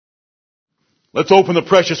Let's open the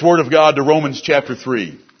precious Word of God to Romans chapter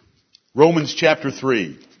 3. Romans chapter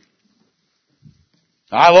 3.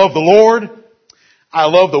 I love the Lord. I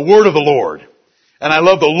love the Word of the Lord. And I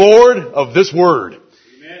love the Lord of this Word.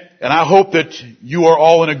 Amen. And I hope that you are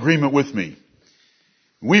all in agreement with me.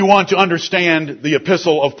 We want to understand the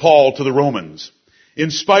epistle of Paul to the Romans,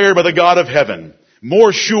 inspired by the God of heaven,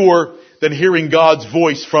 more sure than hearing God's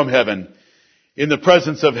voice from heaven in the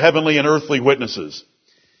presence of heavenly and earthly witnesses.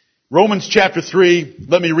 Romans chapter 3,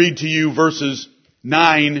 let me read to you verses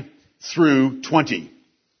 9 through 20.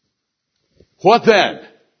 What then?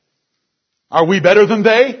 Are we better than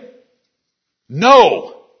they?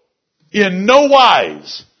 No, in no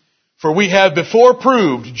wise. For we have before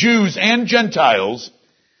proved, Jews and Gentiles,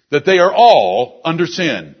 that they are all under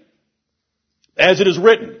sin. As it is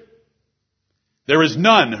written, there is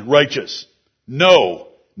none righteous, no,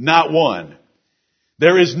 not one.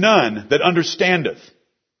 There is none that understandeth.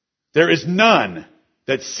 There is none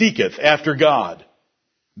that seeketh after God.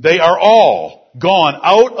 They are all gone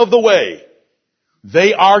out of the way.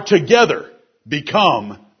 They are together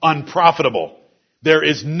become unprofitable. There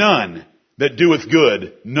is none that doeth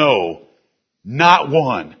good, no, not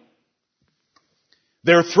one.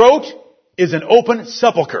 Their throat is an open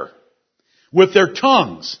sepulchre. With their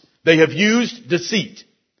tongues they have used deceit.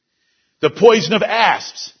 The poison of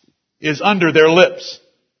asps is under their lips,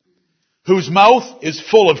 whose mouth is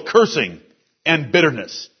full of cursing and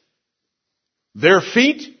bitterness. Their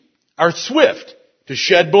feet are swift to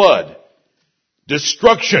shed blood.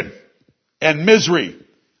 Destruction and misery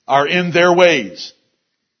are in their ways,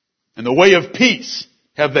 and the way of peace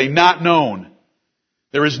have they not known.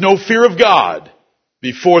 There is no fear of God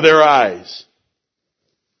before their eyes.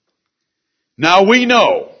 Now we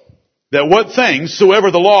know that what things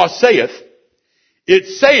soever the law saith, it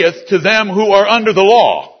saith to them who are under the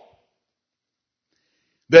law,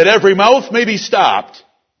 that every mouth may be stopped,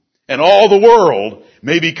 and all the world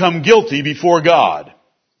may become guilty before God.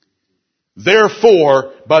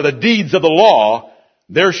 Therefore, by the deeds of the law,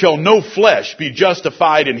 there shall no flesh be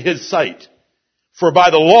justified in his sight. For by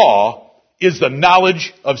the law is the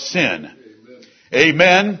knowledge of sin. Amen,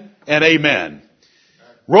 amen and amen.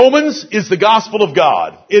 Romans is the gospel of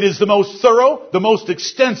God. It is the most thorough, the most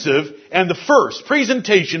extensive, and the first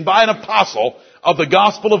presentation by an apostle of the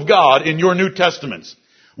gospel of God in your New Testaments.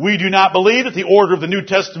 We do not believe that the order of the New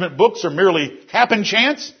Testament books are merely happen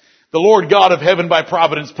chance. The Lord God of heaven by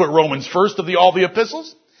providence put Romans first of all the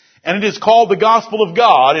epistles. And it is called the gospel of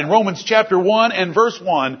God in Romans chapter 1 and verse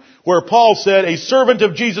 1, where Paul said, a servant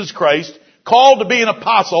of Jesus Christ, called to be an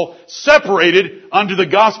apostle, separated unto the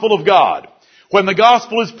gospel of God. When the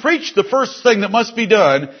gospel is preached, the first thing that must be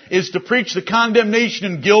done is to preach the condemnation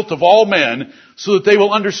and guilt of all men, so that they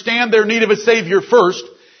will understand their need of a Savior first,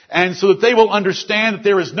 and so that they will understand that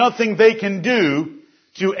there is nothing they can do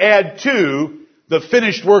to add to the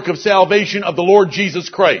finished work of salvation of the Lord Jesus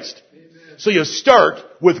Christ. Amen. So you start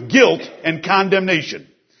with guilt and condemnation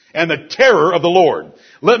and the terror of the Lord.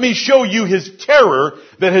 Let me show you his terror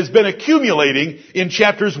that has been accumulating in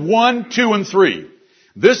chapters 1, 2, and 3.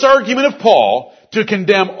 This argument of Paul to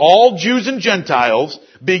condemn all Jews and Gentiles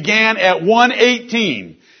began at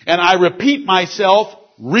 1:18. And I repeat myself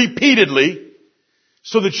repeatedly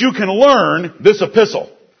so that you can learn this epistle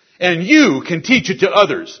and you can teach it to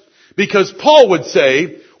others. Because Paul would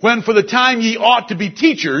say, when for the time ye ought to be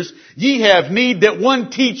teachers, ye have need that one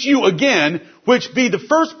teach you again, which be the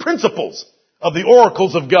first principles of the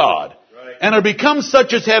oracles of God, right, and are become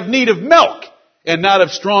such as have need of milk and not of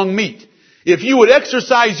strong meat. If you would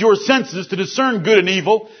exercise your senses to discern good and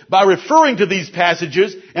evil by referring to these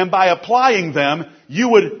passages and by applying them, you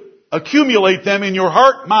would accumulate them in your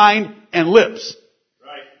heart, mind, and lips.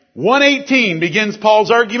 Right. 1:18 begins Paul's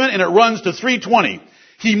argument and it runs to 3:20.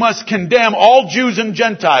 He must condemn all Jews and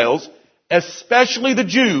Gentiles, especially the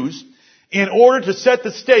Jews, in order to set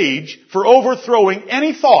the stage for overthrowing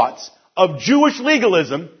any thoughts of Jewish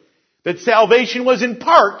legalism that salvation was in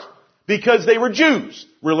part because they were Jews,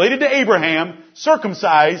 related to Abraham,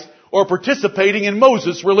 circumcised, or participating in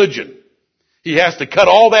Moses' religion. He has to cut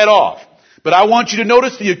all that off. But I want you to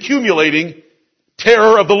notice the accumulating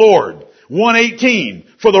terror of the Lord. 1:18,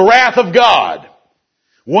 for the wrath of God.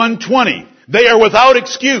 1:20, they are without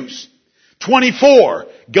excuse. 24,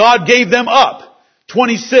 God gave them up.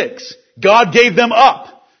 26, God gave them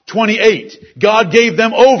up. 28, God gave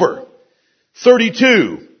them over.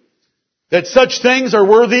 32, that such things are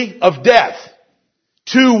worthy of death.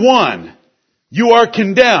 2:1, you are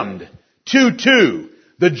condemned. 2:2,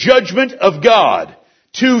 the judgment of God.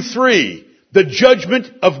 2:3, the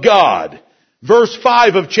judgment of God. Verse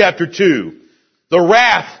 5 of chapter 2, the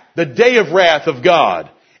wrath, the day of wrath of God.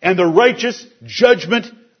 and the righteous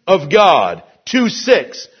judgment of God.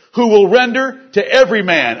 2:6, who will render to every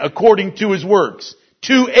man according to his works.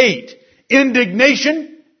 2:8,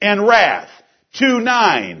 indignation and wrath.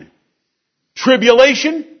 2:9,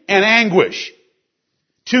 tribulation and anguish.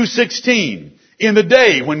 2:16, in the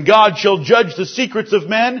day when God shall judge the secrets of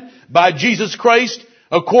men by Jesus Christ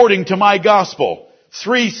according to my gospel.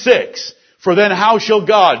 3:6, for then how shall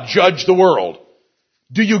God judge the world?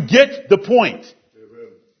 Do you get the point? Amen.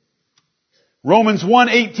 Romans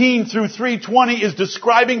 1:18 through 3:20 is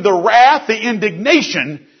describing the wrath, the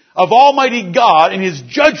indignation of Almighty God and His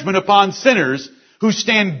judgment upon sinners who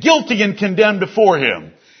stand guilty and condemned before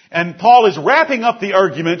Him. And Paul is wrapping up the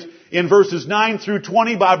argument in verses 9 through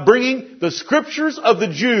 20 by bringing the scriptures of the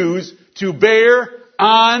Jews to bear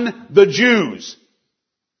on the Jews.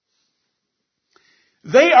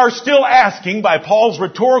 They are still asking, by Paul's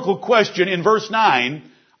rhetorical question in verse 9,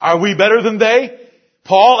 are we better than they?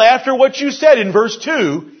 Paul, after what you said in verse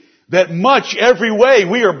 2, that much every way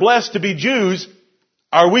we are blessed to be Jews,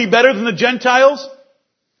 are we better than the Gentiles?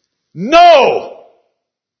 No!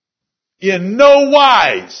 In no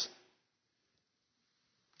wise.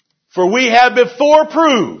 For we have before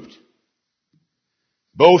proved,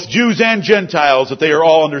 both Jews and Gentiles, that they are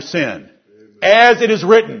all under sin. As it is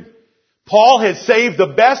written, Paul has saved the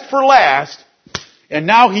best for last, and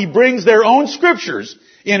now he brings their own scriptures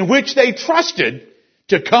in which they trusted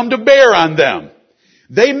to come to bear on them.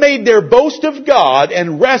 They made their boast of God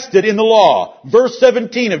and rested in the law. Verse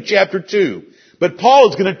 17 of chapter 2. But Paul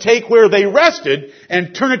is going to take where they rested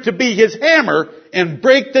and turn it to be his hammer and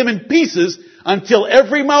break them in pieces until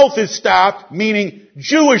every mouth is stopped, meaning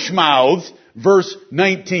Jewish mouths, verse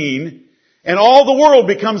 19, and all the world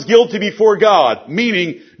becomes guilty before God,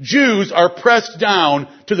 meaning Jews are pressed down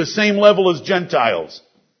to the same level as Gentiles.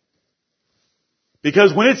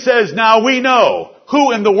 Because when it says, now we know,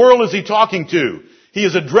 who in the world is he talking to? He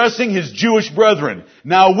is addressing his Jewish brethren.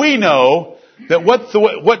 Now we know that what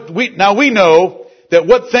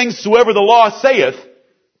things soever the law saith,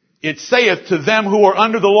 it saith to them who are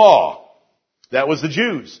under the law. That was the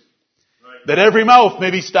Jews. Right. That every mouth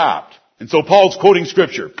may be stopped. And so Paul's quoting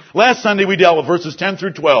scripture. Last Sunday we dealt with verses 10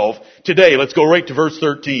 through 12. Today, let's go right to verse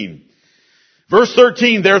 13. Verse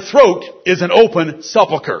 13, their throat is an open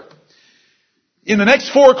sepulcher. In the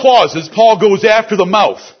next 4 clauses, Paul goes after the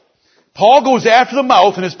mouth. Paul goes after the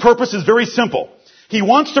mouth, and his purpose is very simple. He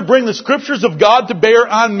wants to bring the scriptures of God to bear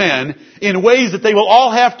on men in ways that they will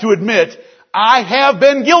all have to admit, I have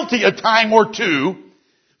been guilty a time or two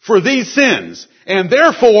for these sins, and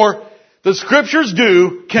therefore the scriptures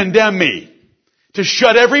do condemn me, to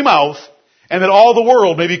shut every mouth, and that all the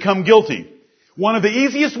world may become guilty. One of the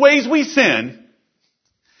easiest ways we sin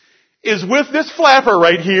is with this flapper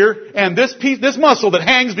right here and this muscle that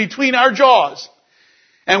hangs between our jaws.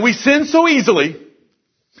 And we sin so easily,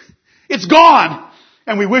 it's gone,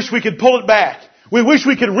 and we wish we could pull it back. We wish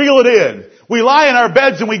we could reel it in. We lie in our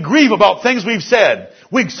beds and we grieve about things we've said.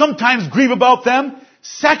 We sometimes grieve about them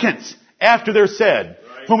seconds after they're said.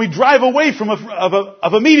 Right. When we drive away from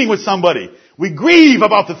a meeting with somebody, we grieve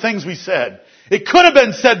about the things we said. It could have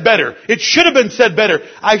been said better. It should have been said better.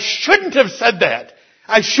 I shouldn't have said that.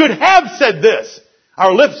 I should have said this.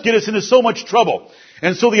 Our lips get us into so much trouble.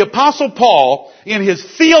 And so the Apostle Paul, in his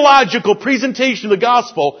theological presentation of the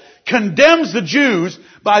gospel, condemns the Jews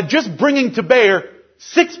by just bringing to bear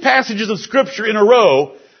 6 passages of Scripture in a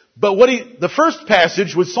row. But the first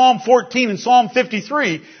passage was Psalm 14 and Psalm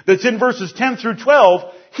 53 that's in verses 10 through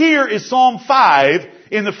 12. Here is Psalm 5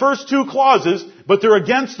 in the first 2 clauses, but they're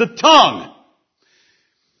against the tongue.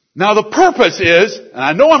 Now the purpose is, and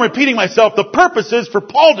I know I'm repeating myself, the purpose is for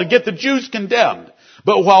Paul to get the Jews condemned.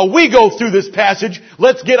 But while we go through this passage,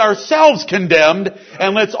 let's get ourselves condemned,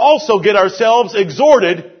 and let's also get ourselves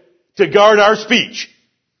exhorted to guard our speech.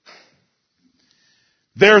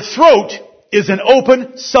 Their throat is an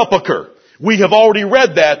open sepulcher. We have already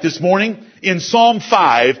read that this morning in Psalm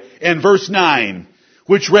 5 and verse 9,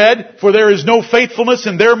 which read, for there is no faithfulness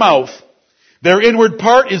in their mouth. Their inward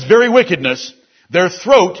part is very wickedness. Their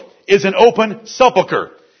throat is an open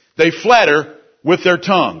sepulcher. They flatter with their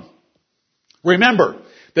tongue. Remember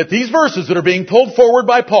that these verses that are being pulled forward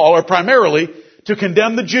by Paul are primarily to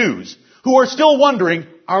condemn the Jews who are still wondering,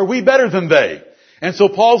 are we better than they? And so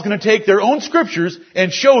Paul's going to take their own scriptures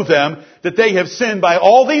and show them that they have sinned by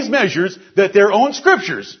all these measures that their own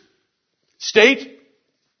scriptures state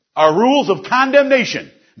are rules of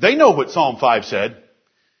condemnation. They know what Psalm 5 said.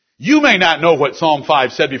 You may not know what Psalm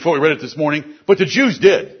 5 said before we read it this morning, but the Jews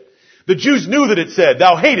did. The Jews knew that it said,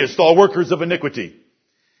 thou hatest all workers of iniquity.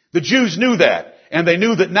 The Jews knew that, and they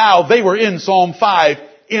knew that now they were in Psalm 5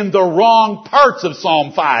 in the wrong parts of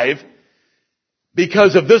Psalm 5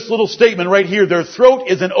 because of this little statement right here. Their throat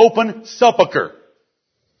is an open sepulcher.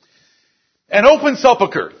 An open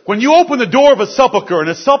sepulcher. When you open the door of a sepulcher, and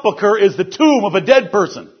a sepulcher is the tomb of a dead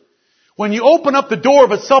person. When you open up the door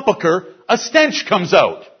of a sepulcher, a stench comes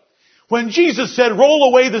out. When Jesus said, roll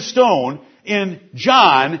away the stone in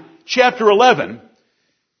John chapter 11,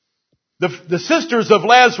 the sisters of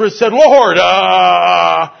Lazarus said, Lord,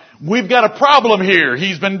 we've got a problem here.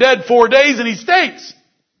 He's been dead 4 days and he stinks.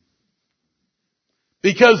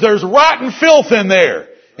 Because there's rotten filth in there.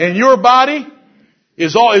 And your body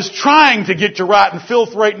is trying to get to rotten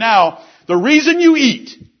filth right now. The reason you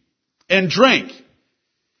eat and drink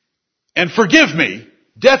and, forgive me,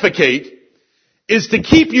 defecate is to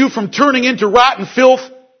keep you from turning into rotten filth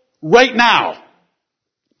right now.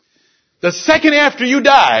 The second after you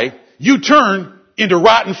die, you turn into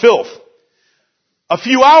rotten filth. A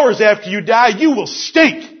few hours after you die, you will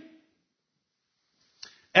stink.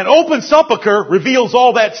 An open sepulcher reveals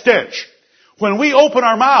all that stench. When we open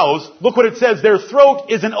our mouths, look what it says, their throat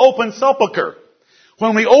is an open sepulcher.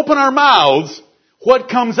 When we open our mouths, what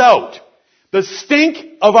comes out? The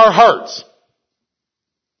stink of our hearts.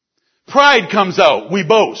 Pride comes out, we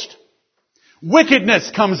boast.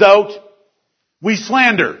 Wickedness comes out, we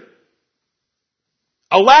slander.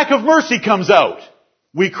 A lack of mercy comes out,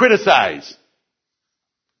 we criticize.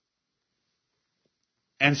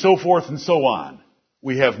 And so forth and so on.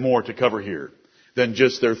 We have more to cover here than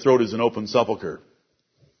just their throat is an open sepulcher.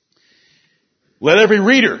 Let every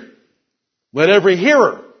reader, let every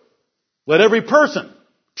hearer, let every person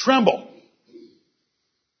tremble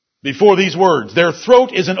before these words. Their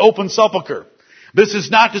throat is an open sepulcher. This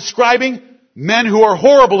is not describing men who are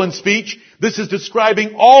horrible in speech. This is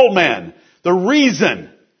describing all men. The reason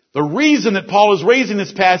that Paul is raising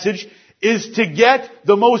this passage is to get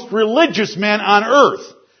the most religious men on earth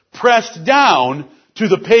pressed down to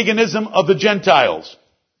the paganism of the Gentiles,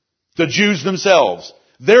 the Jews themselves.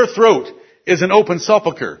 Their throat is an open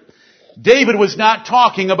sepulcher. David was not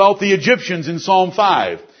talking about the Egyptians in Psalm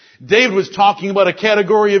 5. David was talking about a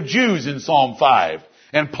category of Jews in Psalm 5.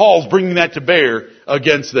 And Paul's bringing that to bear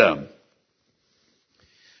against them.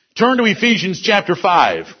 Turn to Ephesians chapter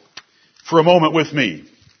 5 for a moment with me.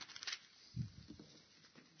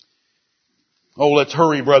 Oh, let's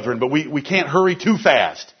hurry, brethren, but we can't hurry too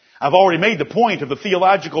fast. I've already made the point of the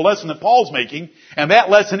theological lesson that Paul's making, and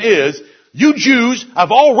that lesson is, you Jews,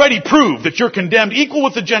 I've already proved that you're condemned equal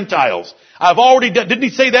with the Gentiles. Didn't he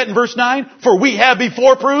say that in verse 9? For we have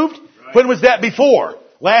before proved? Right. When was that before?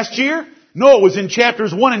 Last year? No, it was in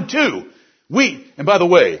chapters 1 and 2. And by the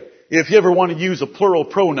way, if you ever want to use a plural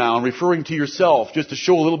pronoun referring to yourself just to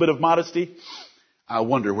show a little bit of modesty, I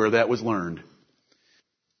wonder where that was learned.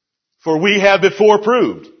 For we have before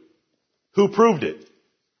proved. Who proved it?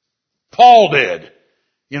 Paul did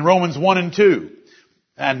in Romans 1 and 2.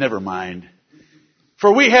 Never mind.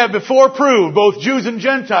 For we have before proved, both Jews and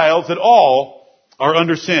Gentiles, that all are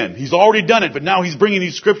under sin. He's already done it, but now he's bringing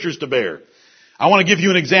these scriptures to bear. I want to give you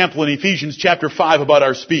an example in Ephesians chapter 5 about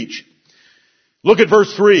our speech. Look at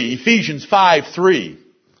verse 3, Ephesians 5:3.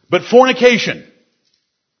 But fornication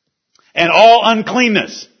and all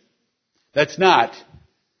uncleanness. That's not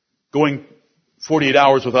going 48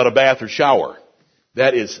 hours without a bath or shower.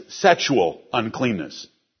 That is sexual uncleanness.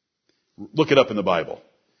 Look it up in the Bible.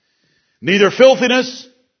 Neither filthiness,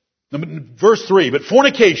 verse 3, but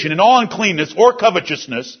fornication and all uncleanness or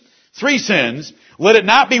covetousness, 3 sins, let it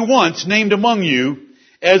not be once named among you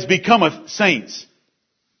as becometh saints.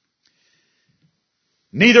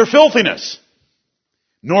 Neither filthiness,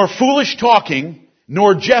 nor foolish talking,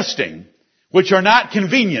 nor jesting, which are not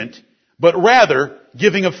convenient, but rather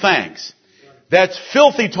giving of thanks. That's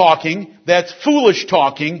filthy talking, that's foolish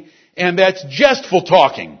talking, and that's jestful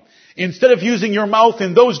talking. Instead of using your mouth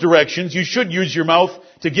in those directions, you should use your mouth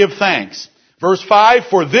to give thanks. Verse 5,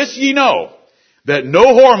 for this ye know, that no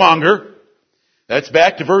whoremonger, that's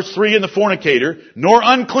back to verse 3 in the fornicator, nor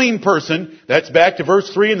unclean person, that's back to verse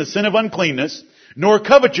 3 in the sin of uncleanness, nor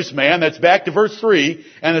covetous man, that's back to verse 3,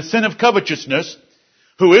 and the sin of covetousness,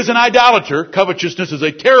 who is an idolater, covetousness is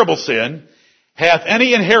a terrible sin, hath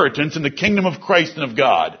any inheritance in the kingdom of Christ and of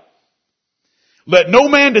God. Let no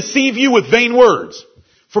man deceive you with vain words,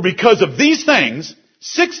 for because of these things,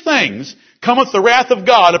 6 things, cometh the wrath of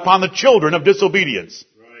God upon the children of disobedience.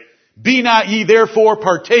 Right. Be not ye therefore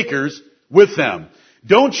partakers with them.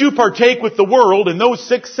 Don't you partake with the world in those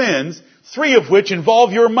 6 sins, 3 of which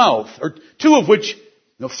involve your mouth, or 3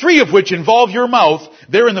 of which involve your mouth,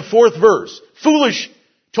 there in the 4th verse. Foolish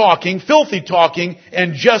talking, filthy talking,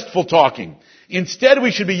 and jestful talking. Instead,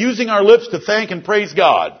 we should be using our lips to thank and praise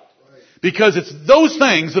God. Because it's those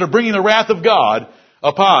things that are bringing the wrath of God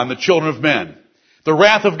upon the children of men. The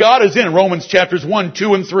wrath of God is in Romans chapters 1,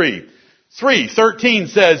 2, and 3. 3:13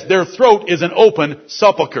 says, their throat is an open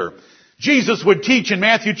sepulcher. Jesus would teach in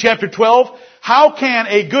Matthew chapter 12, how can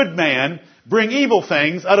a good man bring evil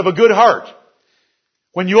things out of a good heart?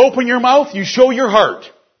 When you open your mouth, you show your heart.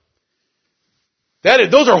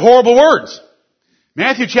 Those are horrible words.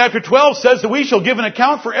 Matthew chapter 12 says that we shall give an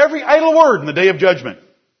account for every idle word in the day of judgment.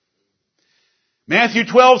 Matthew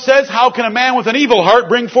 12 says, how can a man with an evil heart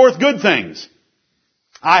bring forth good things?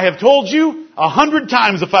 I have told you 100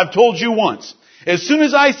 times if I've told you once. As soon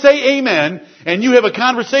as I say amen and you have a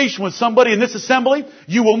conversation with somebody in this assembly,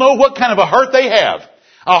 you will know what kind of a heart they have.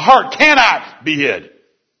 A heart cannot be hid.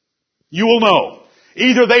 You will know.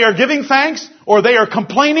 Either they are giving thanks or they are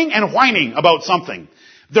complaining and whining about something.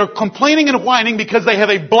 They're complaining and whining because they have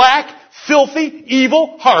a black, filthy,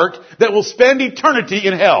 evil heart that will spend eternity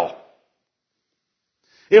in hell.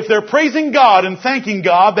 If they're praising God and thanking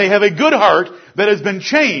God, they have a good heart that has been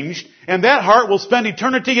changed, and that heart will spend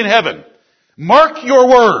eternity in heaven. Mark your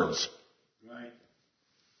words. Right.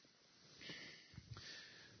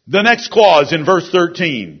 The next clause in verse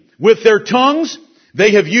 13. With their tongues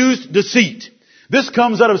they have used deceit. This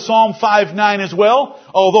comes out of Psalm 5:9 as well,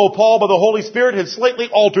 although Paul by the Holy Spirit has slightly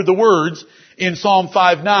altered the words in Psalm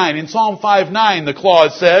 5:9. In Psalm 5:9 the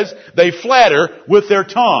clause says, they flatter with their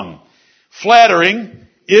tongue. Flattering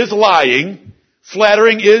is lying.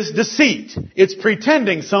 Flattering is deceit. It's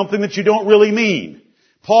pretending something that you don't really mean.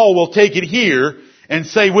 Paul will take it here and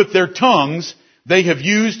say with their tongues they have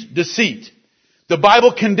used deceit. The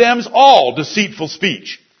Bible condemns all deceitful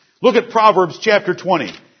speech. Look at Proverbs chapter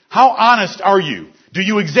 20. How honest are you? Do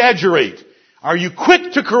you exaggerate? Are you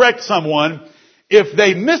quick to correct someone if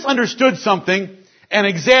they misunderstood something and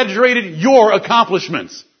exaggerated your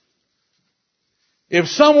accomplishments? If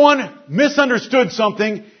someone misunderstood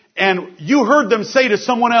something and you heard them say to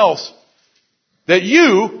someone else that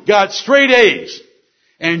you got straight A's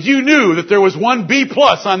and you knew that there was one B+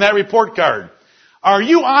 on that report card, are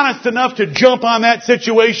you honest enough to jump on that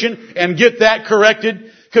situation and get that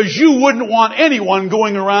corrected? Because you wouldn't want anyone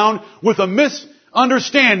going around with a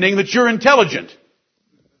misunderstanding that you're intelligent.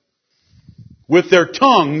 With their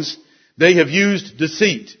tongues, they have used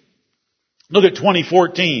deceit. Look at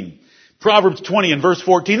 20:14. Proverbs 20 and verse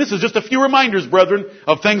 14. This is just a few reminders, brethren,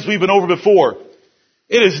 of things we've been over before.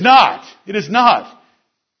 It is not,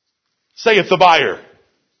 saith the buyer.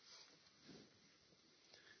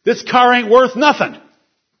 This car ain't worth nothing,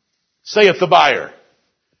 saith the buyer.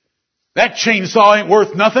 That chainsaw ain't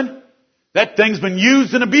worth nothing. That thing's been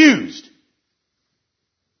used and abused.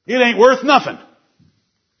 It ain't worth nothing.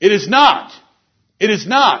 It is not,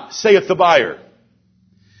 saith the buyer.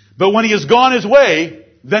 But when he has gone his way,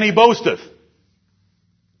 then he boasteth.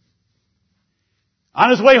 On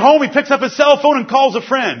his way home, he picks up his cell phone and calls a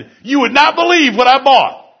friend. You would not believe what I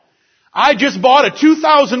bought. I just bought a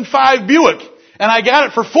 2005 Buick, and I got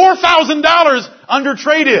it for $4,000 under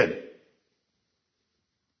trade-in.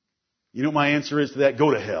 You know what my answer is to that?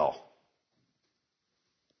 Go to hell.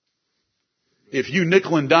 If you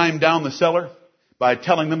nickel and dime down the seller by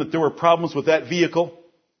telling them that there were problems with that vehicle,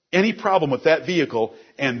 any problem with that vehicle,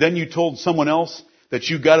 and then you told someone else that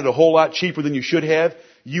you got it a whole lot cheaper than you should have,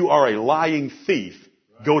 you are a lying thief.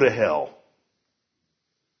 Go to hell.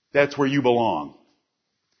 That's where you belong.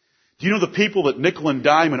 Do you know the people that nickel and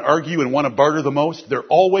dime and argue and want to barter the most? They're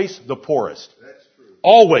always the poorest. That's true.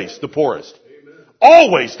 Always the poorest. Amen.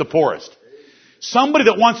 Always the poorest. Amen. Somebody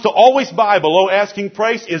that wants to always buy below asking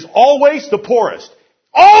price is always the poorest.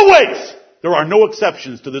 Always! There are no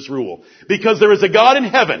exceptions to this rule. Because there is a God in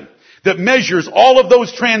heaven that measures all of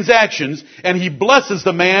those transactions, and He blesses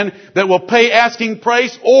the man that will pay asking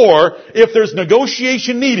price, or, if there's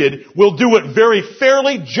negotiation needed, will do it very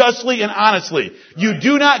fairly, justly, and honestly. You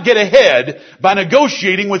do not get ahead by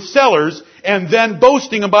negotiating with sellers and then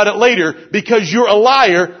boasting about it later because you're a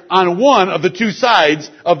liar on one of the two sides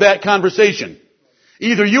of that conversation.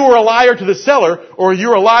 Either you are a liar to the seller, or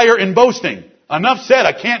you're a liar in boasting. Enough said.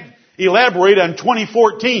 I can't elaborate on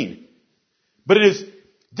 2014. But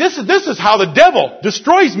this is how the devil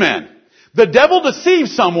destroys men. The devil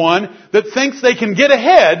deceives someone that thinks they can get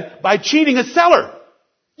ahead by cheating a seller.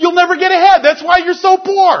 You'll never get ahead. That's why you're so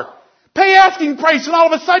poor. Pay asking price and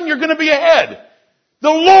all of a sudden you're going to be ahead. The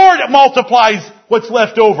Lord multiplies what's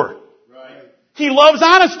left over. Right. He loves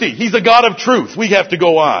honesty. He's a God of truth. We have to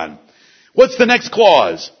go on. What's the next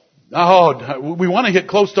clause? Oh, we want to get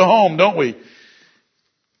close to home, don't we?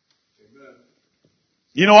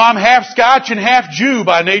 You know, I'm half Scotch and half Jew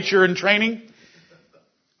by nature and training.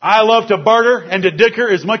 I love to barter and to dicker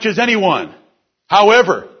as much as anyone.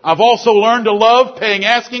 However, I've also learned to love paying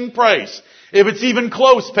asking price. If it's even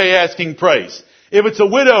close, pay asking price. If it's a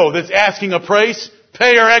widow that's asking a price,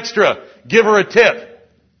 pay her extra. Give her a tip.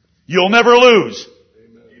 You'll never lose.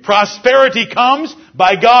 Amen. Prosperity comes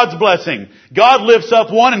by God's blessing. God lifts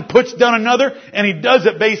up one and puts down another, and He does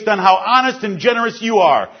it based on how honest and generous you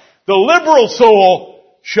are. The liberal soul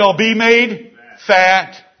shall be made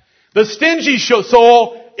fat. The stingy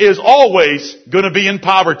soul is always going to be in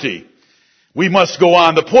poverty. We must go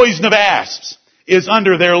on. The poison of asps is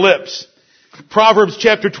under their lips. Proverbs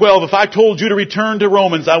chapter 12. If I told you to return to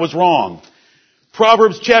Romans, I was wrong.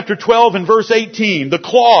 Proverbs chapter 12 and verse 18. The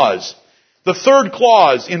clause, the third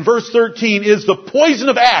clause in verse 13 is the poison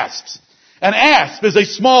of asps. An asp is a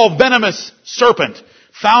small venomous serpent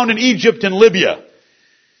found in Egypt and Libya.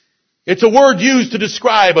 It's a word used to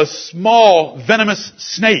describe a small venomous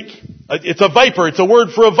snake. It's a viper. It's a word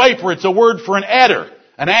for a viper. It's a word for an adder.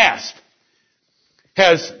 An asp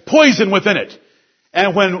has poison within it.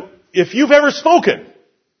 And if you've ever spoken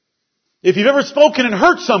and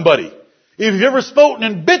hurt somebody, if you've ever spoken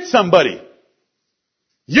and bit somebody,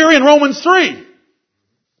 you're in Romans 3.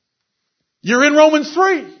 You're in Romans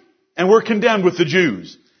 3. And we're condemned with the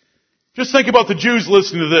Jews. Just think about the Jews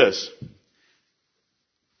listening to this.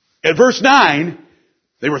 At verse 9,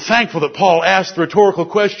 they were thankful that Paul asked the rhetorical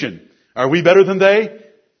question, are we better than they?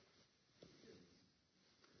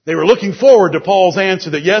 They were looking forward to Paul's answer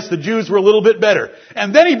that yes, the Jews were a little bit better.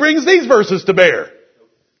 And then he brings these verses to bear.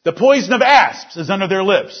 The poison of asps is under their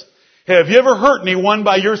lips. Have you ever hurt anyone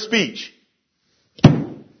by your speech?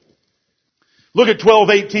 Look at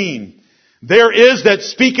 12:18. There is that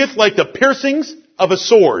speaketh like the piercings of a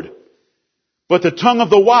sword, but the tongue of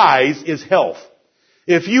the wise is health.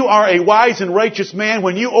 If you are a wise and righteous man,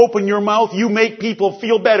 when you open your mouth, you make people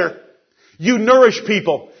feel better. You nourish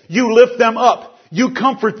people. You lift them up. You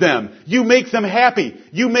comfort them. You make them happy.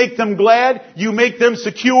 You make them glad. You make them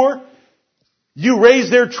secure. You raise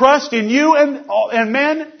their trust in you and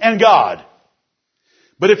men and God.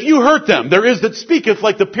 But if you hurt them, there is that speaketh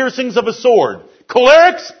like the piercings of a sword.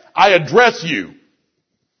 Cholerics, I address you.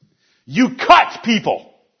 You cut people.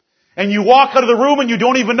 And you walk out of the room and you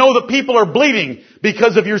don't even know that people are bleeding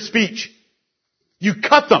because of your speech. You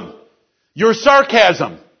cut them. Your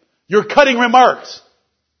sarcasm. Your cutting remarks.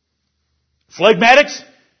 Phlegmatics,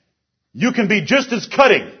 you can be just as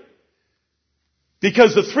cutting.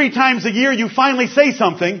 Because the 3 times a year you finally say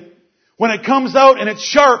something, when it comes out and it's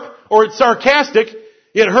sharp or it's sarcastic,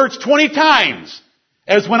 it hurts 20 times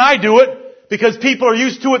as when I do it because people are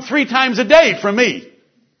used to it 3 times a day from me.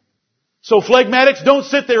 So phlegmatics, don't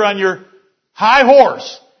sit there on your high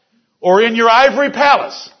horse or in your ivory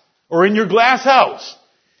palace or in your glass house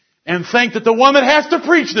and think that the one that has to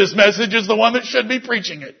preach this message is the one that should be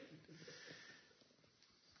preaching it.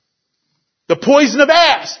 The poison of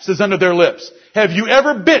asps is under their lips. Have you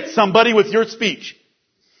ever bit somebody with your speech?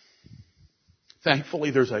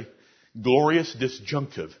 Thankfully, there's a glorious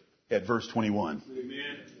disjunctive at verse 21. Amen.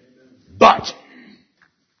 But,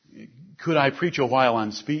 could I preach a while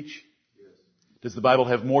on speech? Does the Bible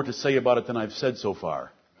have more to say about it than I've said so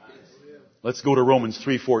far? Let's go to Romans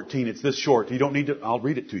 3:14. It's this short. You don't need to, I'll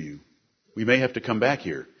read it to you. We may have to come back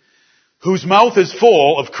here. Whose mouth is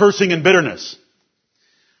full of cursing and bitterness.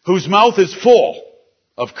 Whose mouth is full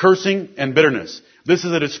of cursing and bitterness. This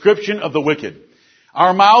is a description of the wicked.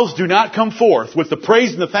 Our mouths do not come forth with the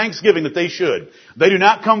praise and the thanksgiving that they should. They do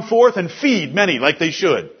not come forth and feed many like they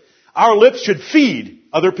should. Our lips should feed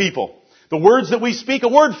other people. The words that we speak, a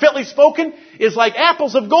word fitly spoken, is like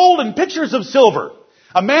apples of gold and pictures of silver.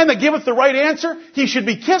 A man that giveth the right answer, he should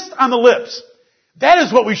be kissed on the lips. That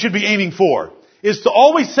is what we should be aiming for, is to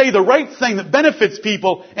always say the right thing that benefits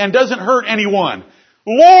people and doesn't hurt anyone.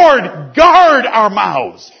 Lord, guard our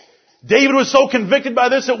mouths. David was so convicted by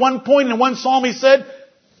this at one point. In one psalm he said,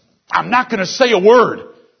 I'm not going to say a word.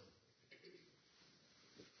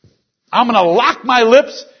 I'm going to lock my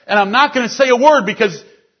lips and I'm not going to say a word because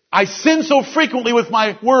I sin so frequently with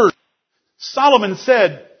my words. Solomon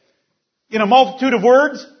said, in a multitude of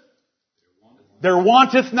words, there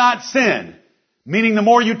wanteth not sin. Meaning the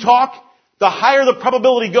more you talk, the higher the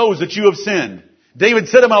probability goes that you have sinned. David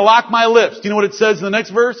said, I'm going to lock my lips. Do you know what it says in the next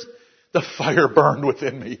verse? The fire burned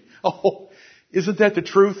within me. Oh, isn't that the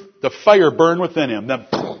truth? The fire burned within him. Then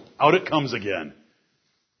out it comes again.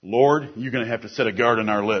 Lord, you're going to have to set a guard on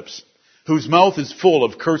our lips. Whose mouth is full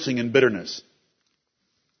of cursing and bitterness.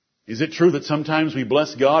 Is it true that sometimes we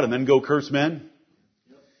bless God and then go curse men?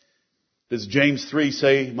 Does James 3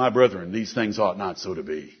 say, my brethren, these things ought not so to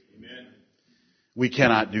be? Amen. We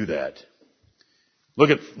cannot do that. Look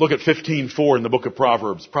at 15:4 in the book of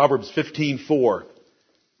Proverbs. Proverbs 15:4.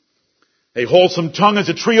 A wholesome tongue is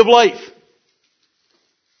a tree of life,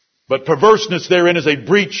 but perverseness therein is a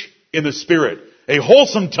breach in the spirit. A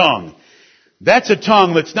wholesome tongue, that's a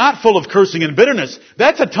tongue that's not full of cursing and bitterness.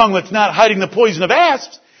 That's a tongue that's not hiding the poison of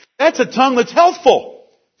asps. That's a tongue that's healthful.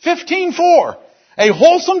 15:4. A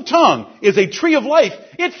wholesome tongue is a tree of life.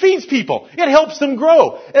 It feeds people. It helps them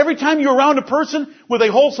grow. Every time you're around a person with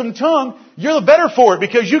a wholesome tongue, you're the better for it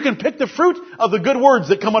because you can pick the fruit of the good words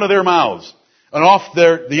that come out of their mouths and off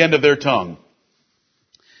the end of their tongue.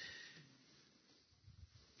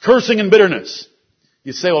 Cursing and bitterness.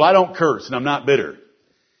 You say, well, I don't curse and I'm not bitter.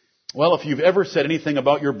 Well, if you've ever said anything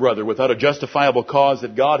about your brother without a justifiable cause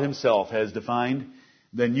that God Himself has defined,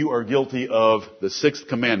 then you are guilty of the 6th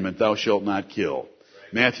commandment, thou shalt not kill.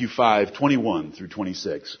 Matthew 5:21 through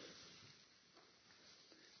 26.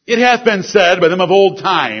 It hath been said by them of old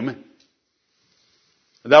time,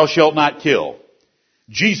 thou shalt not kill.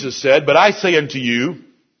 Jesus said, but I say unto you,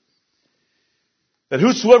 that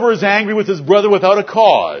whosoever is angry with his brother without a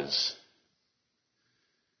cause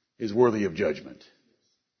is worthy of judgment.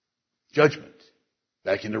 Judgment.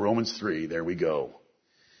 Back into Romans 3, there we go.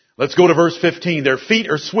 Let's go to verse 15. Their feet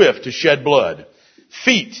are swift to shed blood.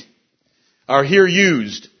 Feet are here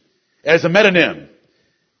used as a metonym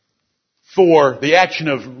for the action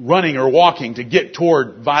of running or walking to get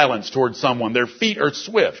toward violence toward someone. Their feet are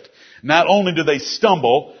swift. Not only do they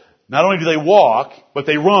stumble, not only do they walk, but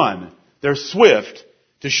they run. They're swift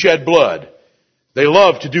to shed blood. They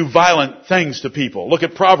love to do violent things to people. Look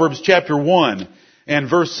at Proverbs chapter 1 and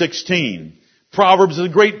verse 16. Proverbs is a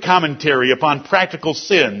great commentary upon practical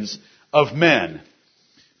sins of men.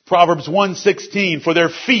 Proverbs 1:16, for their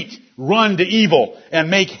feet run to evil and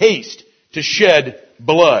make haste to shed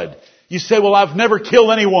blood. You say, well, I've never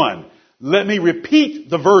killed anyone. Let me repeat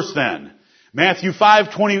the verse then. Matthew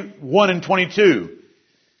 5:21 and 22.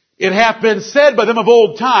 It hath been said by them of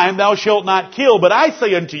old time, thou shalt not kill. But I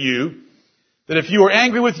say unto you, that if you are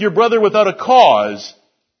angry with your brother without a cause,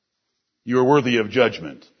 you are worthy of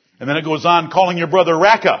judgment. And then it goes on, calling your brother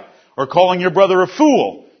Raca, or calling your brother a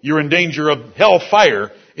fool. You're in danger of hell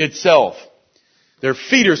fire itself. Their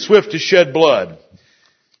feet are swift to shed blood.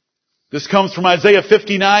 This comes from Isaiah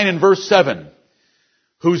 59 and verse 7.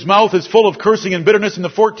 Whose mouth is full of cursing and bitterness. And the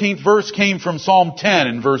 14th verse came from Psalm 10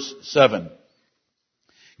 and verse 7.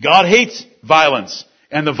 God hates violence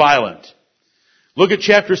and the violent. Look at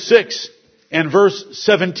chapter 6 and verse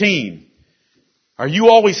 17. Are you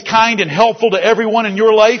always kind and helpful to everyone in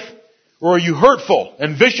your life? Or are you hurtful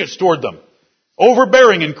and vicious toward them?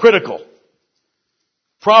 Overbearing and critical?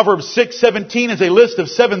 Proverbs 6:17 is a list of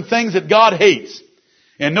 7 things that God hates.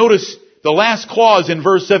 And notice the last clause in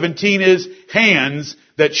verse 17 is hands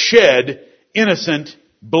that shed innocent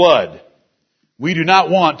blood. We do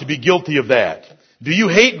not want to be guilty of that. Do you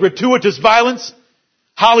hate gratuitous violence?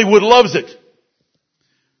 Hollywood loves it.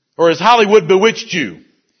 Or has Hollywood bewitched you?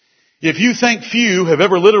 If you think few have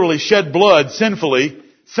ever literally shed blood sinfully,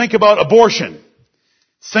 think about abortion.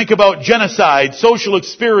 Think about genocide, social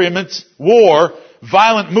experiments, war,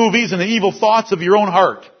 violent movies, and the evil thoughts of your own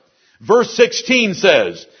heart. Verse 16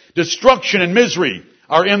 says, destruction and misery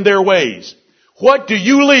are in their ways. What do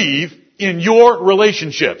you leave in your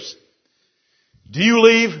relationships? Do you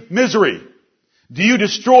leave misery? Do you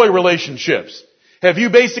destroy relationships? Have you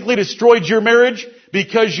basically destroyed your marriage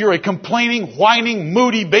because you're a complaining, whining,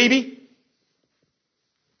 moody baby?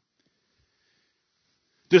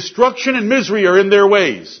 Destruction and misery are in their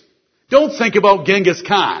ways. Don't think about Genghis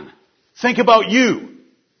Khan. Think about you.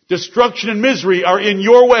 Destruction and misery are in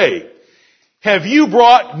your way. Have you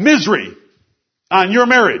brought misery on your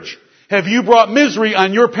marriage? Have you brought misery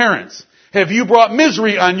on your parents? Have you brought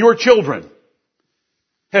misery on your children?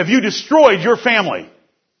 Have you destroyed your family?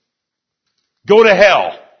 Go to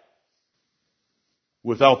hell.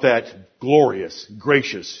 Without that glorious,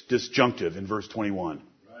 gracious disjunctive in verse 21.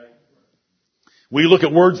 We look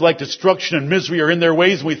at words like destruction and misery are in their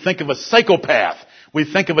ways and we think of a psychopath. We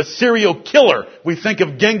think of a serial killer. We think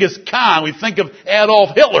of Genghis Khan. We think of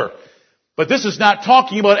Adolf Hitler. But this is not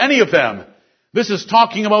talking about any of them. This is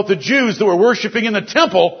talking about the Jews that were worshiping in the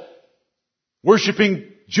temple, worshiping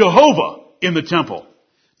Jehovah in the temple.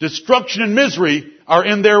 Destruction and misery are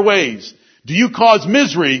in their ways. Do you cause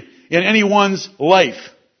misery in anyone's life?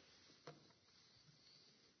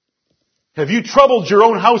 Have you troubled your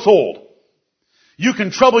own household? You can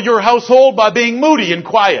trouble your household by being moody and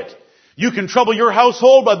quiet. You can trouble your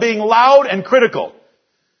household by being loud and critical.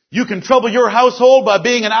 You can trouble your household by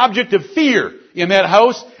being an object of fear in that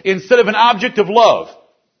house instead of an object of love.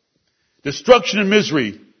 Destruction and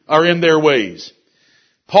misery are in their ways.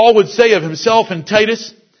 Paul would say of himself in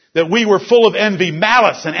Titus that we were full of envy,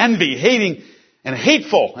 malice and envy, hating and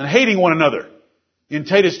hateful and hating one another. In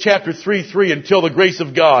Titus chapter 3:3, until the grace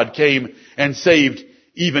of God came and saved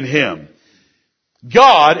even him.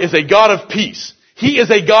 God is a God of peace. He is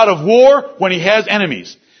a God of war when he has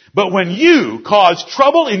enemies. But when you cause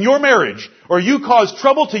trouble in your marriage, or you cause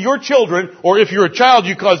trouble to your children, or if you're a child,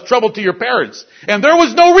 you cause trouble to your parents, and there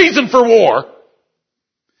was no reason for war,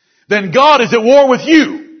 then God is at war with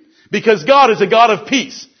you, because God is a God of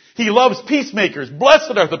peace. He loves peacemakers.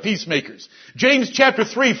 Blessed are the peacemakers. James chapter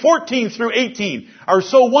 3, 14 through 18 are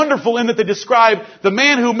so wonderful in that they describe the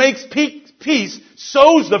man who makes peace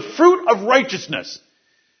sows the fruit of righteousness,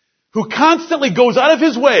 who constantly goes out of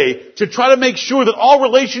his way to try to make sure that all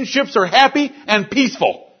relationships are happy and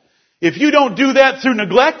peaceful. If you don't do that through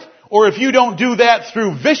neglect, or if you don't do that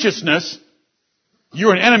through viciousness,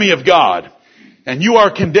 you're an enemy of God. And you are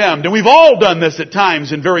condemned. And we've all done this at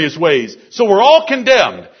times in various ways. So we're all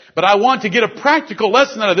condemned. But I want to get a practical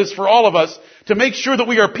lesson out of this for all of us to make sure that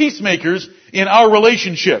we are peacemakers in our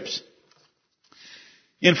relationships.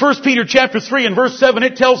 In 1 Peter chapter 3 and verse 7,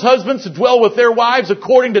 it tells husbands to dwell with their wives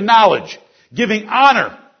according to knowledge, giving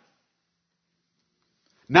honor.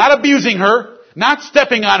 Not abusing her, not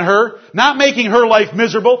stepping on her, not making her life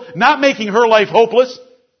miserable, not making her life hopeless.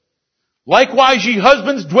 Likewise, ye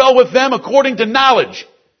husbands, dwell with them according to knowledge.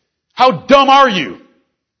 How dumb are you?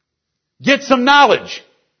 Get some knowledge.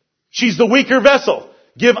 She's the weaker vessel.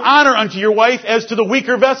 Give honor unto your wife as to the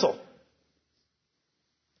weaker vessel.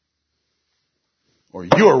 Or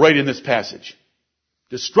you are right in this passage.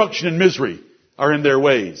 Destruction and misery are in their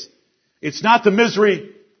ways. It's not the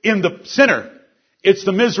misery in the sinner. It's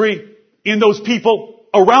the misery in those people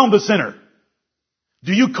around the sinner.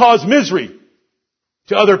 Do you cause misery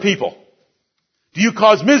to other people? Do you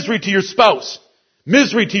cause misery to your spouse?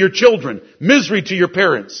 Misery to your children? Misery to your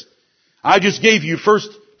parents? I just gave you 1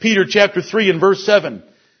 Peter chapter 3 and verse 7.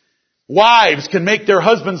 Wives can make their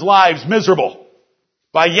husbands' lives miserable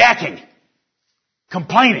by yakking,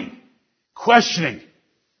 complaining, questioning.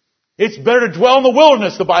 It's better to dwell in the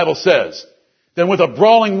wilderness, the Bible says, than with a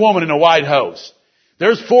brawling woman in a wide house.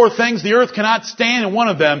 There's 4 things the earth cannot stand, and one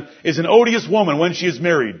of them is an odious woman when she is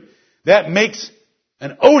married. That makes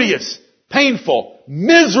an odious, painful,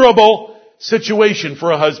 miserable situation for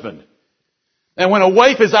a husband. And when a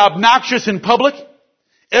wife is obnoxious in public,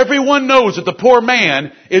 everyone knows that the poor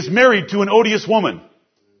man is married to an odious woman.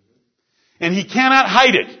 And he cannot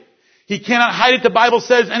hide it. He cannot hide it, the Bible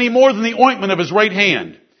says, any more than the ointment of his right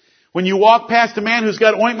hand. When you walk past a man who's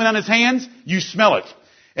got ointment on his hands, you smell it.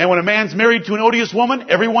 And when a man's married to an odious woman,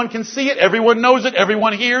 everyone can see it, everyone knows it,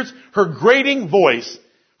 everyone hears her grating voice,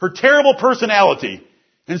 her terrible personality.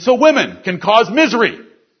 And so women can cause misery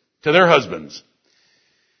to their husbands.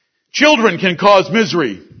 Children can cause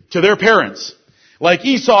misery to their parents, like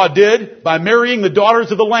Esau did by marrying the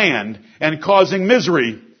daughters of the land and causing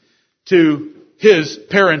misery to his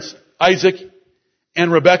parents, Isaac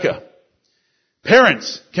and Rebekah.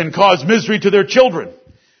 Parents can cause misery to their children.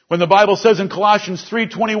 When the Bible says in Colossians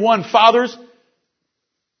 3:21, fathers,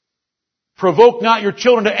 provoke not your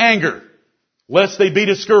children to anger, lest they be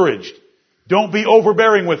discouraged. Don't be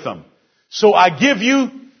overbearing with them. So I give you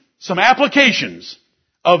some applications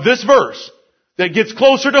of this verse that gets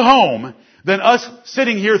closer to home than us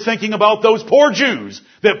sitting here thinking about those poor Jews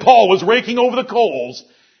that Paul was raking over the coals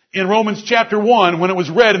in Romans chapter 1 when it was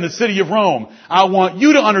read in the city of Rome. I want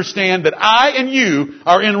you to understand that I and you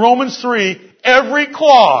are in Romans 3 every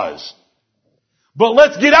clause. But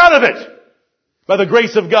let's get out of it by the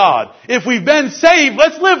grace of God. If we've been saved,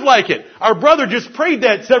 let's live like it. Our brother just prayed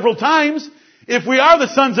that several times. If we are the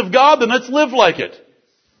sons of God, then let's live like it.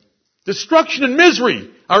 Destruction and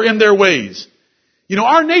misery are in their ways. You know,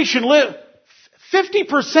 our nation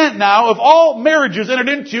 50% now of all marriages entered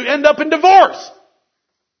into end up in divorce.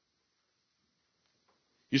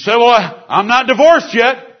 You say, well, I'm not divorced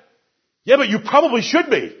yet. Yeah, but you probably should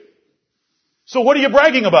be. So what are you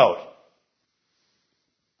bragging about?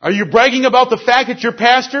 Are you bragging about the fact that your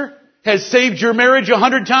pastor has saved your marriage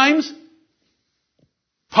 100 times?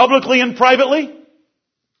 Publicly and privately?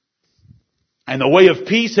 And the way of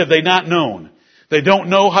peace have they not known. They don't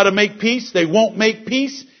know how to make peace. They won't make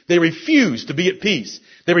peace. They refuse to be at peace.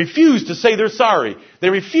 They refuse to say they're sorry. They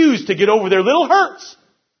refuse to get over their little hurts,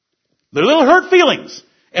 their little hurt feelings,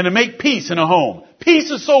 and to make peace in a home. Peace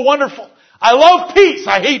is so wonderful. I love peace.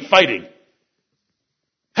 I hate fighting.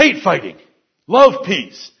 Hate fighting. Love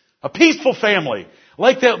peace. A peaceful family.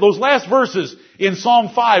 Like that, those last verses in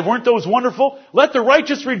Psalm 5, weren't those wonderful? Let the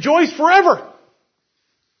righteous rejoice forever.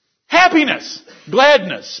 Happiness,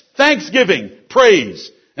 gladness, thanksgiving, praise,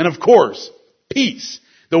 and of course, peace.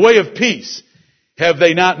 The way of peace have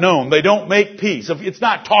they not known? They don't make peace. It's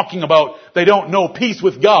not talking about they don't know peace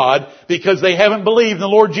with God because they haven't believed in the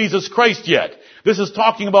Lord Jesus Christ yet. This is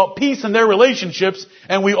talking about peace in their relationships,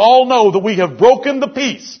 and we all know that we have broken the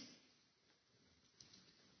peace.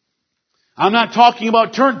 I'm not talking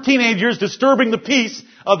about teenagers disturbing the peace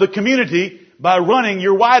of the community by running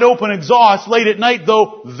your wide open exhaust late at night,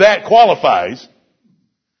 though that qualifies.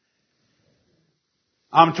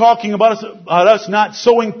 I'm talking about us not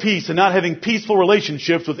sowing peace and not having peaceful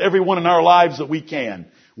relationships with everyone in our lives that we can.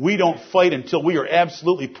 We don't fight until we are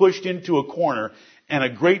absolutely pushed into a corner and a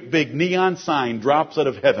great big neon sign drops out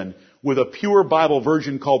of heaven with a pure Bible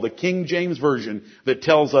version called the King James Version that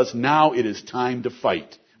tells us now it is time to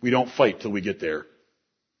fight. We don't fight till we get there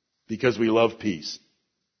because we love peace.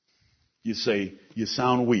 You say, you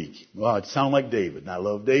sound weak. Well, I sound like David, and I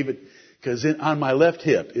love David because on my left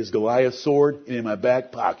hip is Goliath's sword, and in my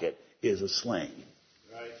back pocket is a sling.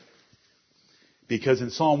 Right. Because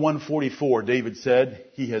in Psalm 144, David said,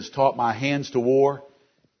 He has taught my hands to war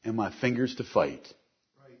and my fingers to fight.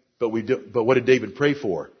 Right. But what did David pray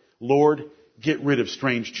for? Lord, get rid of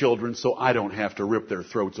strange children so I don't have to rip their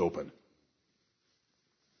throats open.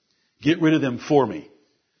 Get rid of them for me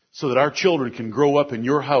so that our children can grow up in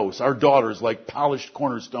your house, our daughters like polished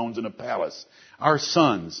cornerstones in a palace, our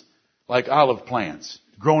sons like olive plants,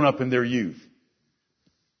 grown up in their youth.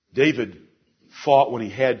 David fought when he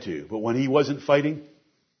had to, but when he wasn't fighting,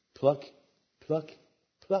 pluck, pluck,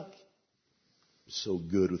 pluck. So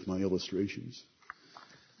good with my illustrations.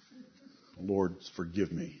 Lord,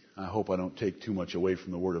 forgive me. I hope I don't take too much away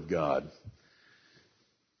from the Word of God.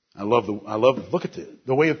 Look at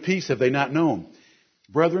the way of peace have they not known.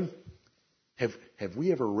 Brethren, have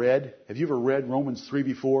you ever read Romans 3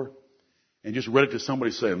 before? And just read it to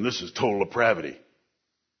somebody saying, this is total depravity.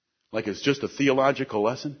 Like it's just a theological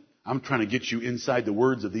lesson? I'm trying to get you inside the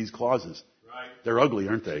words of these clauses. Right. They're ugly,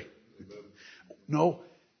 aren't they? No.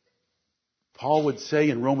 Paul would say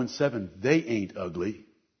in Romans 7, they ain't ugly.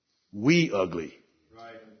 We ugly.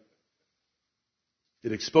 Right.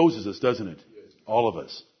 It exposes us, doesn't it? Yes. All of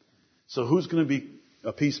us. So who's going to be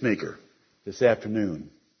a peacemaker this afternoon?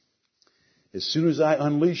 As soon as I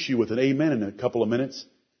unleash you with an amen in a couple of minutes,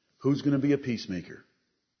 who's going to be a peacemaker?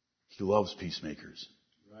 He loves peacemakers.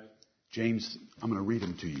 Right. James, I'm going to read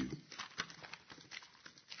them to you.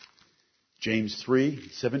 James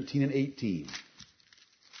 3:17 and 18.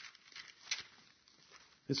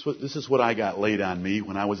 This is what I got laid on me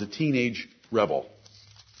when I was a teenage rebel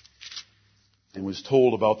and was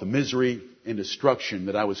told about the misery and destruction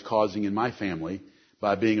that I was causing in my family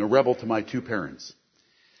by being a rebel to my two parents.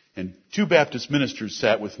 And two Baptist ministers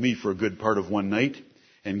sat with me for a good part of one night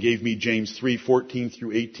and gave me James 3:14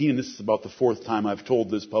 through 18. And this is about the fourth time I've told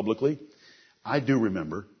this publicly. I do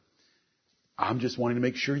remember. I'm just wanting to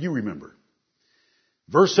make sure you remember.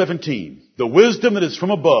 Verse 17. The wisdom that is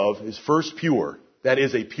from above is first pure. That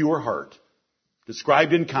is a pure heart.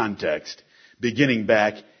 Described in context, beginning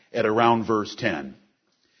back at around verse 10.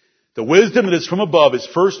 The wisdom that is from above is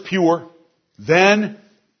first pure, then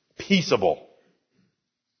peaceable.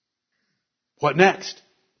 What next?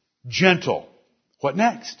 Gentle. What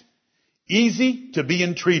next? Easy to be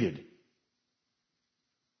entreated.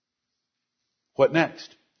 What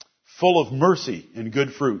next? Full of mercy and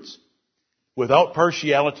good fruits, without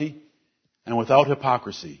partiality and without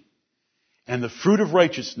hypocrisy. And the fruit of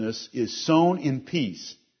righteousness is sown in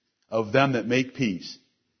peace of them that make peace.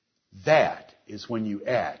 That is when you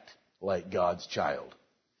act like God's child.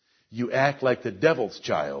 You act like the devil's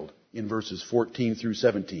child in verses 14 through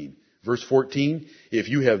 17. Verse 14, if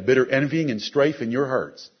you have bitter envying and strife in your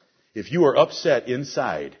hearts, if you are upset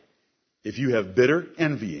inside, if you have bitter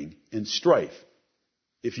envying and strife,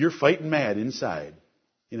 if you're fighting mad inside,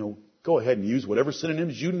 go ahead and use whatever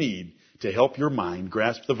synonyms you need to help your mind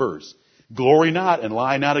grasp the verse. Glory not and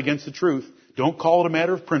lie not against the truth. Don't call it a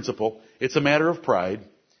matter of principle. It's a matter of pride.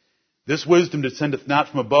 This wisdom descendeth not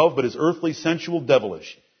from above, but is earthly, sensual,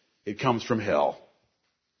 devilish. It comes from hell.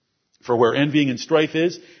 For where envying and strife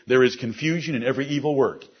is, there is confusion in every evil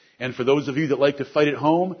work. And for those of you that like to fight at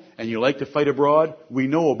home and you like to fight abroad, we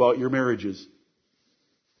know about your marriages.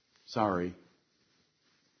 Sorry.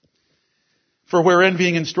 For where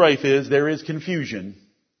envying and strife is, there is confusion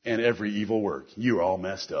and every evil work. You're all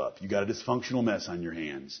messed up. You got a dysfunctional mess on your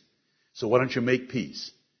hands. So why don't you make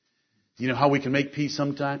peace? Do you know how we can make peace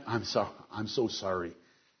sometime? I'm so sorry.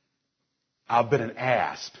 I've been an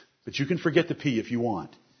asp. But you can forget the P if you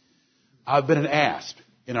want. I've been an asp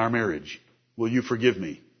in our marriage. Will you forgive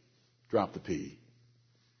me? Drop the P.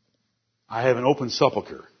 I have an open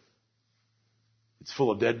sepulcher. It's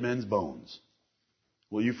full of dead men's bones.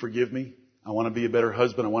 Will you forgive me? I want to be a better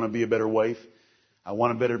husband. I want to be a better wife. I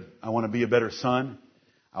want to be a better son.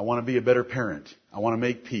 I want to be a better parent. I want to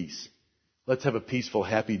make peace. Let's have a peaceful,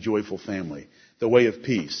 happy, joyful family. The way of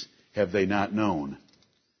peace have they not known.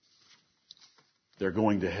 They're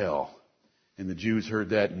going to hell. And the Jews heard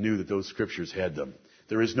that and knew that those scriptures had them.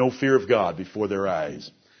 There is no fear of God before their eyes.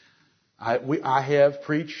 I have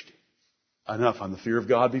preached enough on the fear of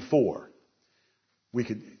God before. We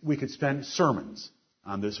could spend sermons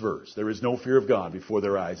on this verse. There is no fear of God before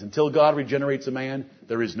their eyes. Until God regenerates a man,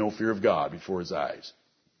 there is no fear of God before his eyes.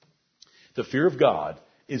 The fear of God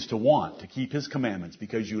is to want to keep His commandments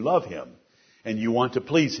because you love Him and you want to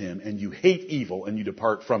please Him and you hate evil and you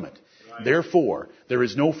depart from it. Right. Therefore, there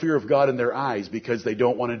is no fear of God in their eyes because they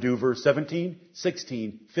don't want to do verse 17,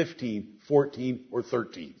 16, 15, 14, or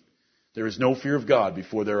 13. There is no fear of God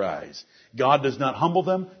before their eyes. God does not humble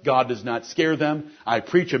them. God does not scare them. I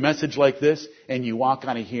preach a message like this and you walk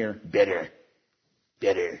out of here bitter.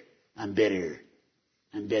 Bitter. I'm bitter.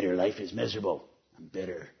 I'm bitter. Life is miserable. I'm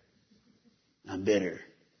bitter. I'm bitter.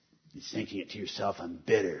 You're thinking it to yourself, I'm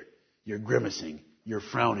bitter. You're grimacing. You're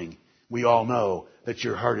frowning. We all know that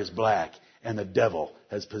your heart is black and the devil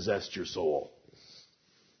has possessed your soul.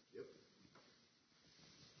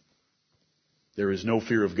 There is no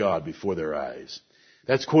fear of God before their eyes.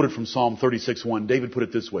 That's quoted from Psalm 36:1. David put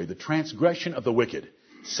it this way: the transgression of the wicked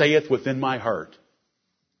saith within my heart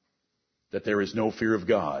that there is no fear of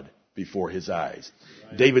God before his eyes.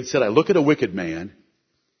 Right. David said, I look at a wicked man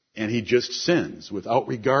and he just sins without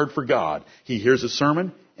regard for God. He hears a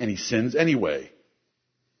sermon and he sins anyway.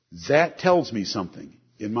 That tells me something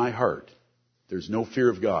in my heart. There's no fear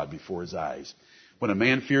of God before his eyes. When a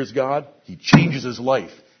man fears God, he changes his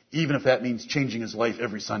life, even if that means changing his life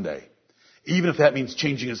every Sunday. Even if that means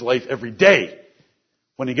changing his life every day.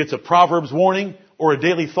 When he gets a Proverbs warning or a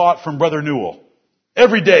daily thought from Brother Newell.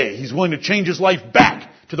 Every day he's willing to change his life back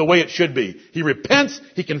to the way it should be. He repents,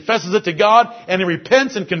 he confesses it to God, and he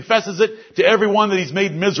repents and confesses it to everyone that he's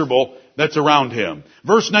made miserable that's around him.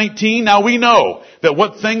 Verse 19, now we know that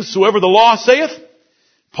what things soever the law saith,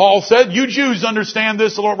 Paul said, you Jews understand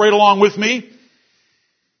this right along with me.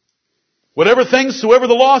 Whatever things soever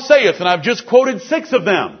the law saith, and I've just quoted 6 of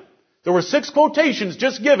them. There were 6 quotations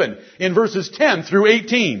just given in verses 10 through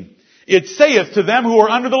 18. It saith to them who are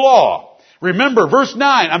under the law. Remember, verse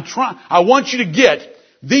 9, I want you to get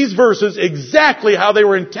these verses exactly how they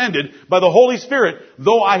were intended by the Holy Spirit,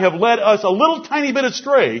 though I have led us a little tiny bit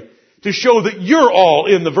astray to show that you're all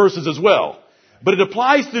in the verses as well. But it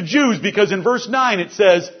applies to the Jews because in verse 9 it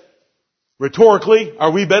says, rhetorically,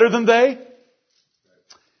 are we better than they?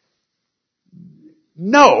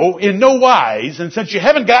 No, in no wise. And since you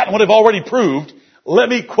haven't gotten what I've already proved, let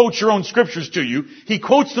me quote your own scriptures to you. He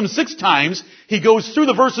quotes them 6 times. He goes through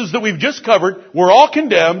the verses that we've just covered. We're all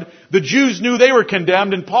condemned. The Jews knew they were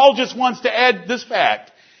condemned. And Paul just wants to add this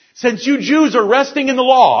fact. Since you Jews are resting in the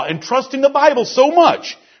law and trusting the Bible so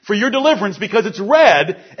much for your deliverance because it's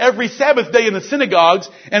read every Sabbath day in the synagogues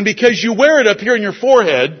and because you wear it up here in your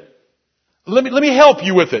forehead, let me help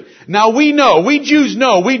you with it. Now we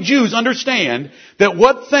Jews understand that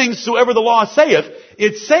what things soever the law saith,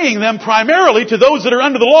 it's saying them primarily to those that are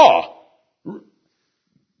under the law.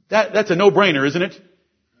 That's a no-brainer, isn't it?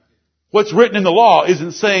 What's written in the law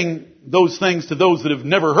isn't saying those things to those that have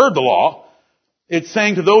never heard the law. It's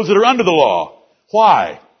saying to those that are under the law.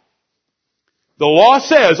 Why? The law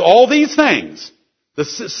says all these things. The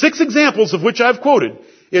 6 examples of which I've quoted,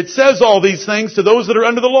 it says all these things to those that are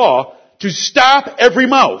under the law to stop every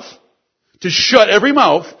mouth, to shut every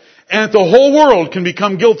mouth, and that the whole world can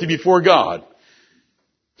become guilty before God.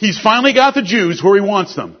 He's finally got the Jews where he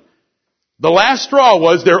wants them. The last straw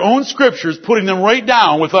was their own scriptures putting them right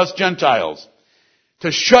down with us Gentiles.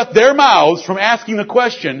 To shut their mouths from asking the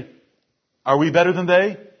question, are we better than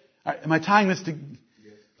they? Am I tying this to...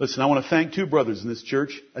 Listen, I want to thank 2 brothers in this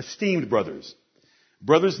church, esteemed brothers.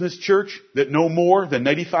 Brothers in this church that know more than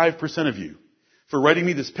 95% of you, for writing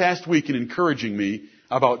me this past week and encouraging me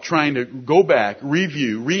about trying to go back,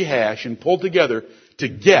 review, rehash, and pull together to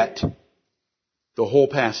get the whole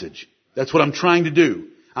passage. That's what I'm trying to do.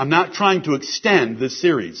 I'm not trying to extend this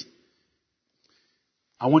series.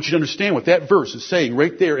 I want you to understand what that verse is saying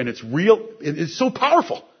right there, and it's real. It's so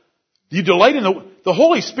powerful. You delight in the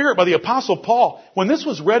Holy Spirit by the Apostle Paul. When this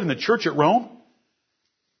was read in the church at Rome,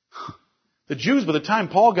 the Jews, by the time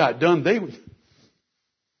Paul got done, they would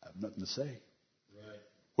have nothing to say. Right.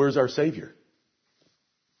 Where's our Savior?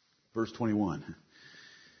 Verse 21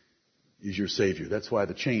 is your Savior. That's why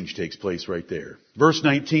the change takes place right there. Verse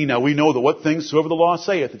 19, now we know that what things soever the law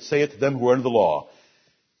saith, it saith to them who are under the law.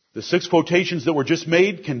 The 6 quotations that were just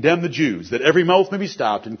made condemn the Jews, that every mouth may be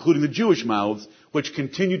stopped, including the Jewish mouths, which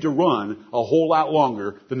continue to run a whole lot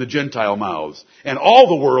longer than the Gentile mouths. And all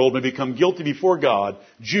the world may become guilty before God,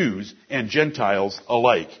 Jews and Gentiles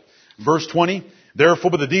alike. Verse 20,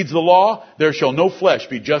 therefore by the deeds of the law, there shall no flesh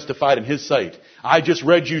be justified in his sight. I just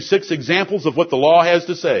read you 6 examples of what the law has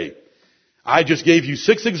to say. I just gave you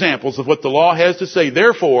 6 examples of what the law has to say.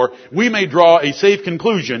 Therefore, we may draw a safe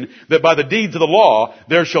conclusion that by the deeds of the law,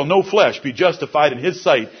 there shall no flesh be justified in his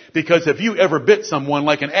sight. Because have you ever bit someone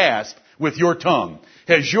like an asp with your tongue?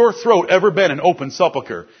 Has your throat ever been an open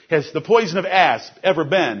sepulcher? Has the poison of asp ever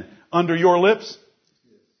been under your lips?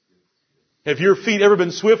 Have your feet ever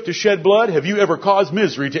been swift to shed blood? Have you ever caused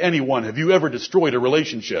misery to anyone? Have you ever destroyed a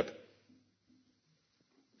relationship?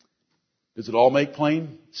 Does it all make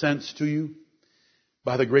plain sense to you?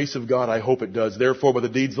 By the grace of God, I hope it does. Therefore, by the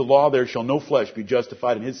deeds of the law, there shall no flesh be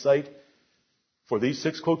justified in his sight. For these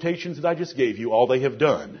 6 quotations that I just gave you, all they have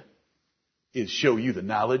done is show you the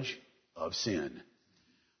knowledge of sin.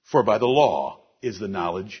 For by the law is the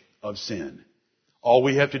knowledge of sin. All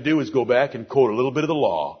we have to do is go back and quote a little bit of the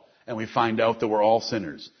law, and we find out that we're all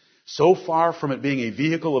sinners. So far from it being a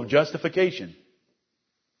vehicle of justification,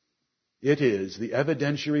 it is the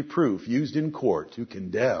evidentiary proof used in court to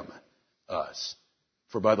condemn us.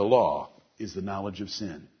 For by the law is the knowledge of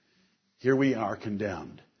sin. Here we are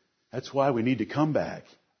condemned. That's why we need to come back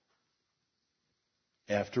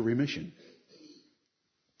after remission.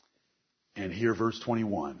 And hear verse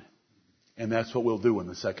 21. And that's what we'll do in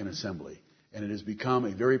the second assembly. And it has become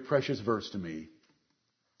a very precious verse to me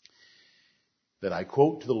that I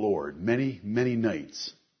quote to the Lord many, many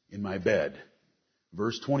nights in my bed.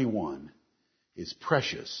 Verse 21 is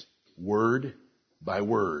precious, word by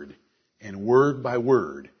word. And word by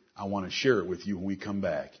word, I want to share it with you when we come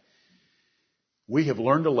back. We have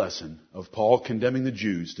learned a lesson of Paul condemning the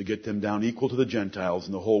Jews to get them down equal to the Gentiles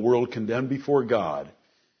and the whole world condemned before God,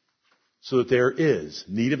 so that there is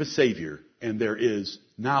need of a Savior and there is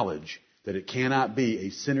knowledge that it cannot be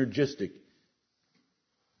a synergistic.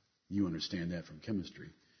 You understand that from chemistry.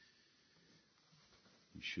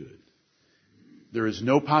 You should. There is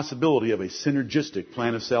no possibility of a synergistic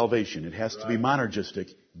plan of salvation. It has to be monergistic.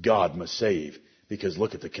 God must save. Because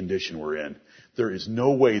look at the condition we're in. There is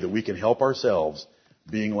no way that we can help ourselves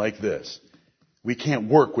being like this. We can't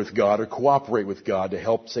work with God or cooperate with God to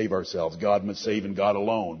help save ourselves. God must save and God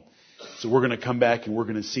alone. So we're going to come back and we're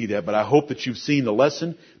going to see that. But I hope that you've seen the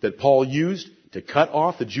lesson that Paul used to cut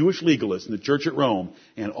off the Jewish legalists in the church at Rome.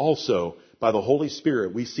 And also, by the Holy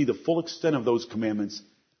Spirit, we see the full extent of those commandments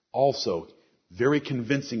also very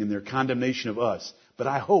convincing in their condemnation of us. But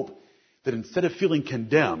I hope that instead of feeling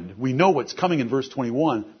condemned, we know what's coming in verse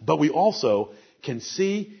 21, but we also can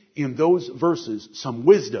see in those verses some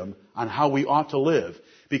wisdom on how we ought to live.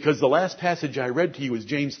 Because the last passage I read to you is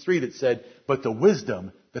James 3 that said, but the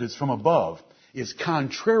wisdom that is from above is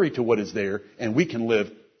contrary to what is there, and we can live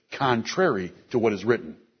contrary to what is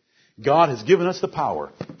written. God has given us the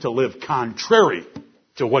power to live contrary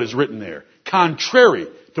to what is written there. Contrary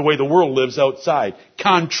to the way the world lives outside.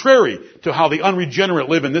 Contrary to how the unregenerate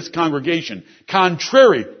live in this congregation.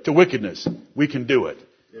 Contrary to wickedness. We can do it.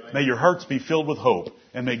 May your hearts be filled with hope,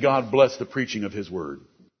 and may God bless the preaching of His Word.